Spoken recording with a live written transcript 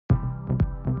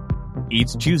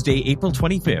It's Tuesday, April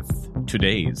 25th.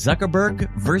 Today,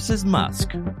 Zuckerberg versus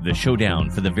Musk, the showdown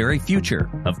for the very future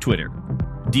of Twitter.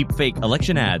 Deepfake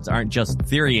election ads aren't just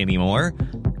theory anymore.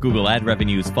 Google ad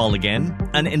revenues fall again.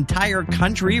 An entire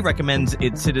country recommends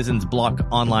its citizens block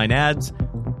online ads.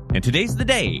 And today's the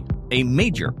day, a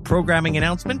major programming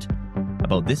announcement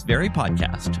about this very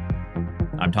podcast.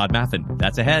 I'm Todd Maffin.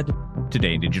 That's ahead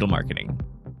today in digital marketing.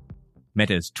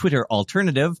 Meta's Twitter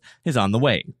alternative is on the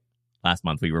way. Last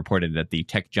month, we reported that the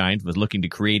tech giant was looking to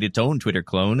create its own Twitter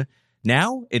clone.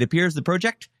 Now, it appears the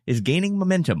project is gaining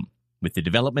momentum with the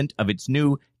development of its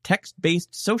new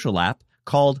text-based social app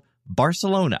called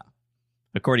Barcelona.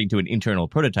 According to an internal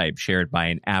prototype shared by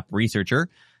an app researcher,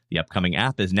 the upcoming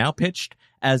app is now pitched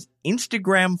as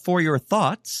Instagram for your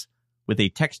thoughts, with a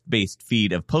text-based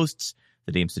feed of posts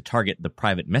that aims to target the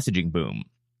private messaging boom.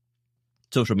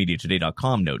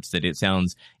 SocialMediaToday.com notes that it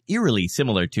sounds eerily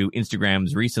similar to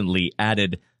Instagram's recently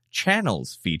added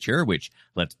Channels feature, which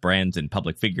lets brands and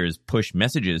public figures push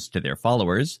messages to their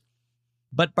followers.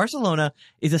 But Barcelona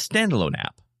is a standalone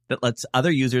app that lets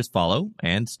other users follow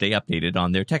and stay updated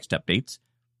on their text updates,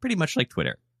 pretty much like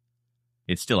Twitter.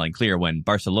 It's still unclear when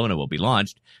Barcelona will be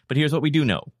launched, but here's what we do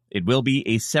know. It will be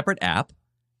a separate app.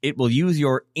 It will use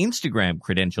your Instagram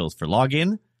credentials for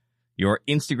login. Your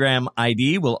Instagram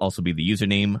ID will also be the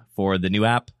username for the new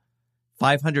app.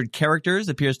 500 characters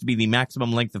appears to be the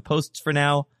maximum length of posts for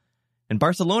now. And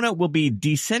Barcelona will be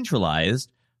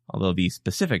decentralized, although the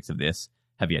specifics of this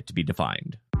have yet to be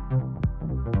defined.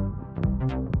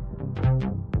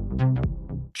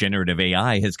 Generative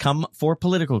AI has come for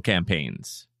political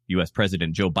campaigns. U.S.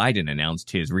 President Joe Biden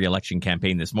announced his re-election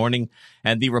campaign this morning,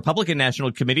 and the Republican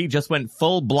National Committee just went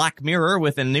full Black Mirror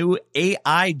with a new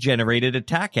AI-generated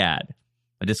attack ad.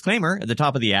 A disclaimer at the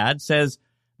top of the ad says,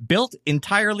 built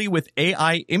entirely with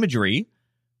AI imagery,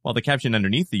 while the caption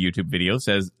underneath the YouTube video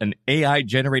says, an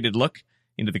AI-generated look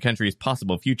into the country's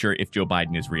possible future if Joe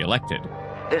Biden is re-elected.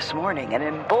 This morning, an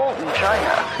emboldened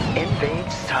China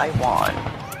invades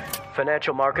Taiwan.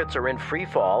 Financial markets are in free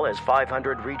fall as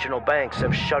 500 regional banks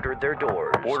have shuttered their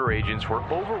doors. Border agents were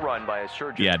overrun by a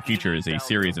surge. The ad features a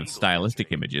series of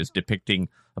stylistic images depicting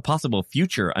a possible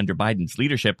future under Biden's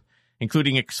leadership,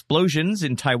 including explosions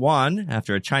in Taiwan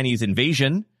after a Chinese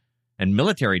invasion and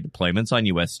military deployments on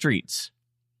U.S. streets.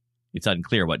 It's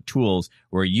unclear what tools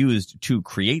were used to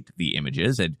create the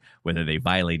images and whether they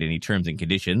violate any terms and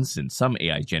conditions, since some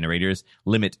AI generators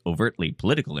limit overtly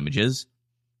political images.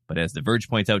 But as The Verge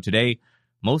points out today,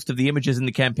 most of the images in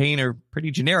the campaign are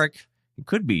pretty generic and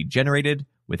could be generated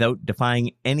without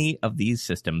defying any of these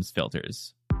systems'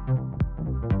 filters.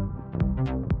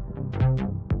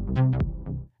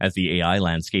 As the AI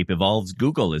landscape evolves,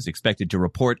 Google is expected to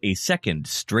report a second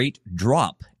straight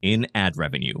drop in ad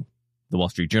revenue. The Wall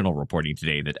Street Journal reporting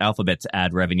today that Alphabet's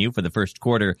ad revenue for the first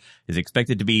quarter is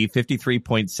expected to be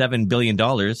 $53.7 billion.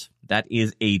 That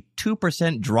is a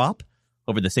 2% drop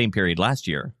over the same period last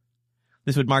year.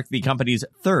 This would mark the company's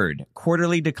third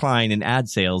quarterly decline in ad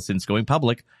sales since going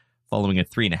public, following a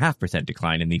 3.5%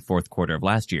 decline in the fourth quarter of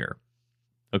last year.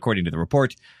 According to the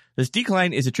report, this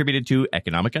decline is attributed to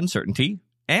economic uncertainty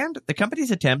and the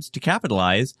company's attempts to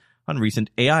capitalize on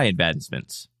recent AI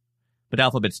advancements. But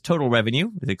Alphabet's total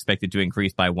revenue is expected to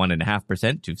increase by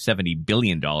 1.5% to $70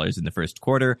 billion in the first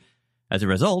quarter as a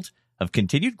result of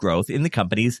continued growth in the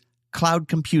company's cloud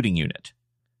computing unit.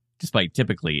 Despite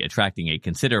typically attracting a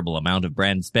considerable amount of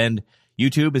brand spend,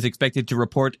 YouTube is expected to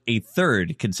report a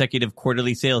third consecutive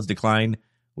quarterly sales decline,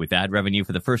 with ad revenue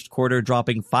for the first quarter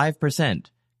dropping 5%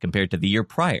 compared to the year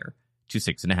prior to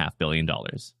 $6.5 billion.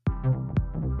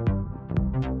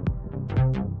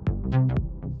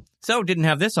 So, didn't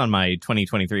have this on my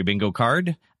 2023 bingo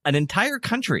card. An entire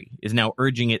country is now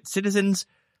urging its citizens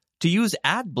to use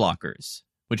ad blockers,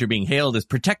 which are being hailed as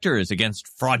protectors against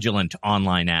fraudulent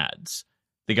online ads.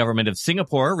 The government of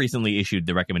Singapore recently issued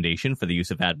the recommendation for the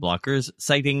use of ad blockers,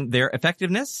 citing their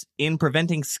effectiveness in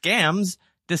preventing scams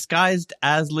disguised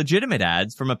as legitimate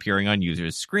ads from appearing on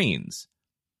users' screens.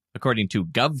 According to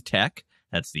GovTech,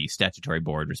 that's the statutory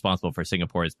board responsible for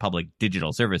Singapore's public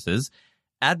digital services,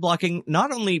 ad blocking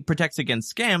not only protects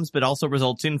against scams, but also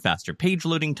results in faster page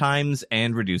loading times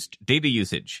and reduced data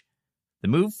usage. The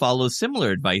move follows similar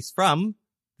advice from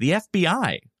the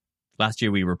FBI. Last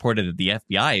year, we reported that the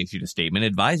FBI issued a statement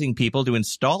advising people to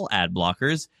install ad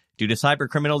blockers due to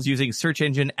cybercriminals using search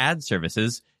engine ad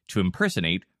services to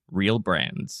impersonate real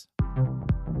brands.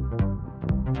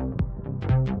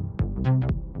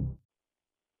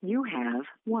 You have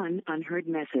one unheard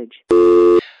message.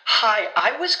 Hi,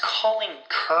 I was calling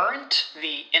Current,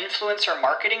 the influencer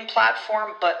marketing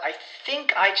platform, but I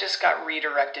think I just got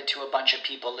redirected to a bunch of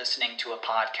people listening to a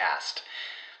podcast.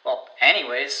 Well,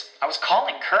 anyways, I was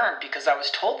calling Current because I was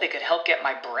told they could help get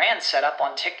my brand set up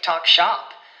on TikTok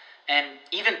Shop, and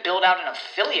even build out an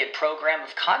affiliate program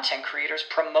of content creators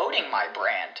promoting my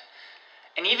brand,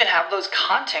 and even have those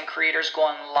content creators go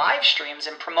on live streams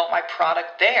and promote my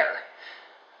product there.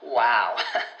 Wow,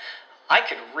 I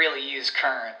could really use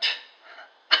Current.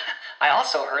 I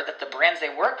also heard that the brands they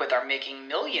work with are making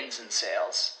millions in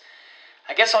sales.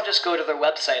 I guess I'll just go to their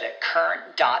website at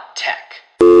current.tech.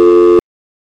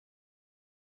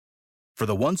 For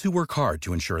the ones who work hard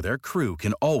to ensure their crew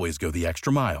can always go the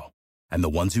extra mile, and the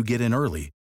ones who get in early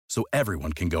so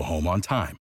everyone can go home on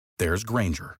time, there's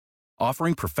Grainger,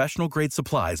 offering professional-grade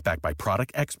supplies backed by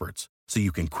product experts so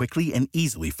you can quickly and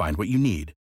easily find what you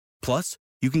need. Plus,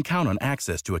 you can count on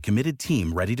access to a committed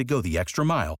team ready to go the extra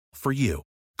mile for you.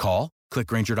 Call, click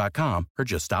Grainger.com, or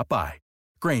just stop by.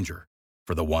 Grainger,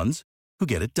 for the ones who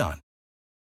get it done.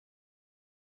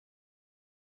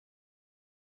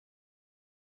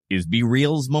 Is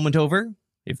BeReal's moment over?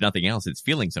 If nothing else, it's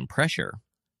feeling some pressure.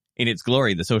 In its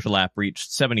glory, the social app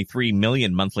reached 73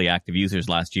 million monthly active users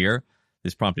last year.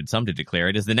 This prompted some to declare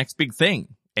it as the next big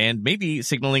thing, and maybe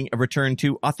signaling a return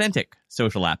to authentic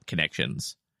social app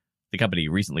connections. The company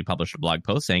recently published a blog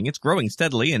post saying it's growing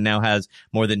steadily and now has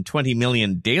more than 20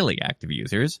 million daily active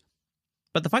users.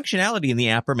 But the functionality in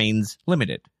the app remains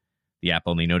limited. The app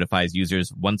only notifies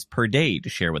users once per day to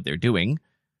share what they're doing.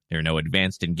 There are no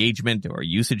advanced engagement or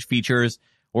usage features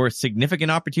or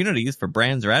significant opportunities for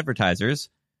brands or advertisers.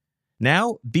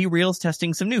 Now, BeReal's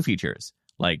testing some new features,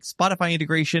 like Spotify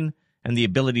integration and the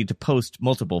ability to post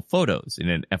multiple photos in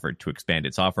an effort to expand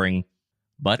its offering.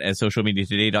 But as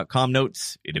socialmediatoday.com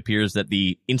notes, it appears that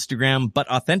the Instagram but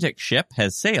authentic ship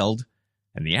has sailed,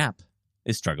 and the app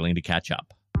is struggling to catch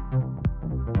up.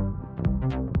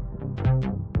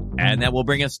 And that will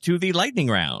bring us to the lightning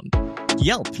round.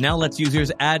 Yelp now lets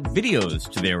users add videos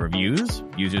to their reviews.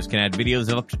 Users can add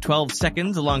videos of up to 12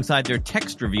 seconds alongside their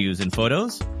text reviews and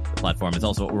photos. The platform is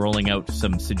also rolling out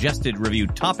some suggested review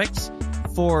topics,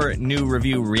 4 new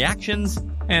review reactions,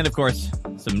 and of course,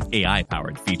 some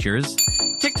AI-powered features.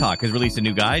 TikTok has released a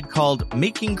new guide called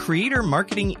Making Creator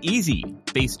Marketing Easy,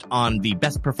 based on the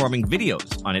best-performing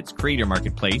videos on its Creator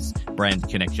Marketplace brand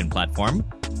connection platform.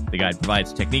 The guide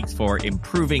provides techniques for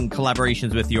improving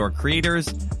collaborations with your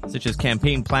creators, such as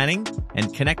campaign planning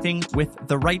and connecting with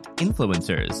the right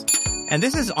influencers. And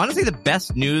this is honestly the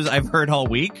best news I've heard all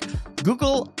week.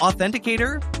 Google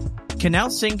Authenticator can now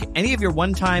sync any of your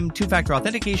one-time two-factor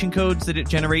authentication codes that it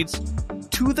generates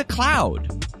to the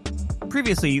cloud.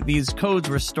 Previously, these codes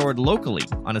were stored locally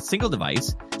on a single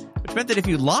device, which meant that if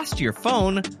you lost your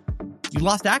phone, you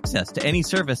lost access to any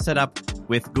service set up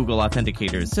with Google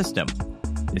Authenticator's system.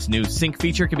 This new sync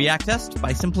feature can be accessed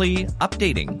by simply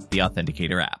updating the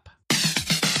Authenticator app.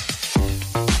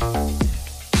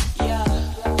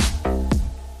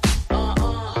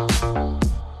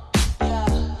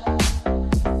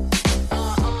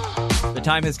 The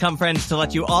time has come, friends, to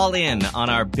let you all in on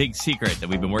our big secret that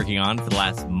we've been working on for the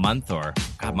last month or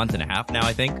a month and a half now,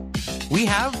 I think. We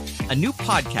have a new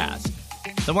podcast.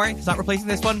 Don't worry, it's not replacing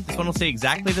this one. This one will stay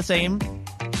exactly the same.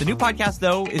 The new podcast,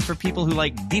 though, is for people who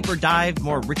like deeper dive,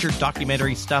 more richer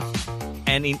documentary stuff.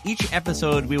 And in each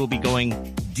episode, we will be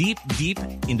going deep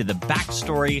into the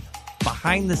backstory,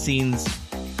 behind the scenes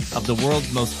of the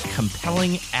world's most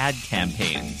compelling ad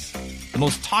campaigns. The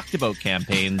most talked about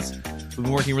campaigns. We've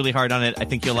been working really hard on it. I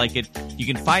think you'll like it. You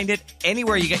can find it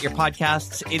anywhere you get your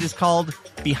podcasts. It is called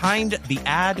Behind the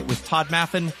Ad with Todd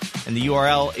Maffin, and the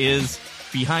URL is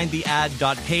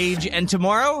behindthead.page. And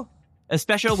tomorrow, a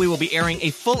special, we will be airing a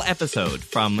full episode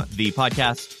from the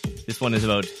podcast. This one is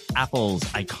about Apple's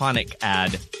iconic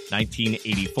ad,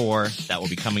 1984. That will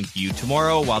be coming to you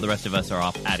tomorrow while the rest of us are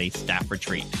off at a staff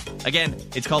retreat. Again,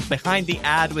 it's called Behind the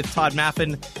Ad with Todd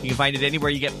Maffin. You can find it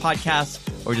anywhere you get podcasts,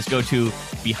 or just go to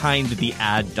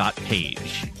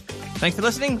behindthead.page. Thanks for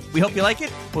listening. We hope you like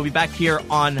it. We'll be back here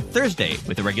on Thursday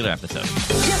with a regular episode.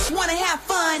 Just wanna have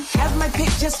fun. Have my pick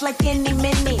just like any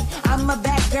mini. I'm a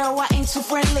bad girl, I ain't too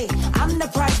friendly. I'm the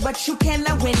prize, but you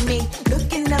cannot win me.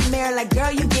 Look in the mirror like,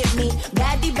 girl, you get me.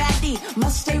 Baddie,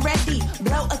 must stay ready.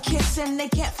 Blow a kiss and they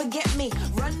can't forget me.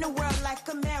 Run the world like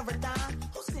a marathon.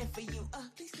 Who sent for you?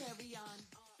 Please carry on.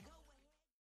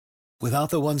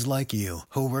 Without the ones like you,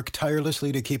 who work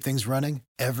tirelessly to keep things running,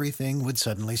 everything would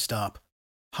suddenly stop.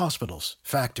 Hospitals,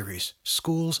 factories,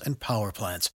 schools, and power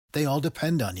plants, they all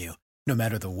depend on you. No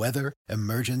matter the weather,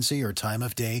 emergency, or time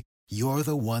of day, you're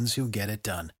the ones who get it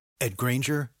done. At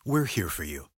Grainger, we're here for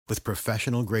you with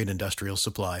professional-grade industrial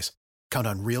supplies. Count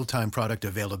on real-time product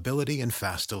availability and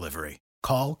fast delivery.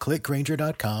 Call,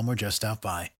 click.Grainger.com, or just stop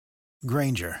by.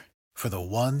 Grainger, for the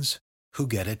ones who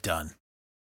get it done.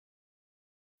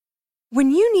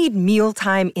 When you need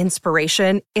mealtime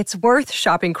inspiration, it's worth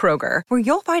shopping Kroger, where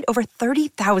you'll find over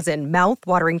 30,000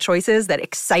 mouth-watering choices that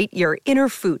excite your inner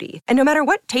foodie. And no matter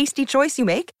what tasty choice you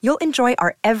make, you'll enjoy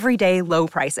our everyday low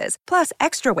prices, plus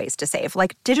extra ways to save,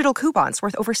 like digital coupons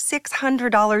worth over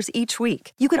 $600 each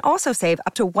week. You can also save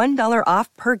up to $1 off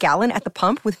per gallon at the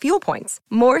pump with fuel points.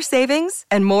 More savings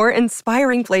and more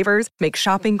inspiring flavors make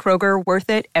shopping Kroger worth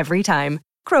it every time.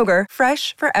 Kroger,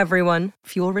 fresh for everyone.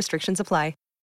 Fuel restrictions apply.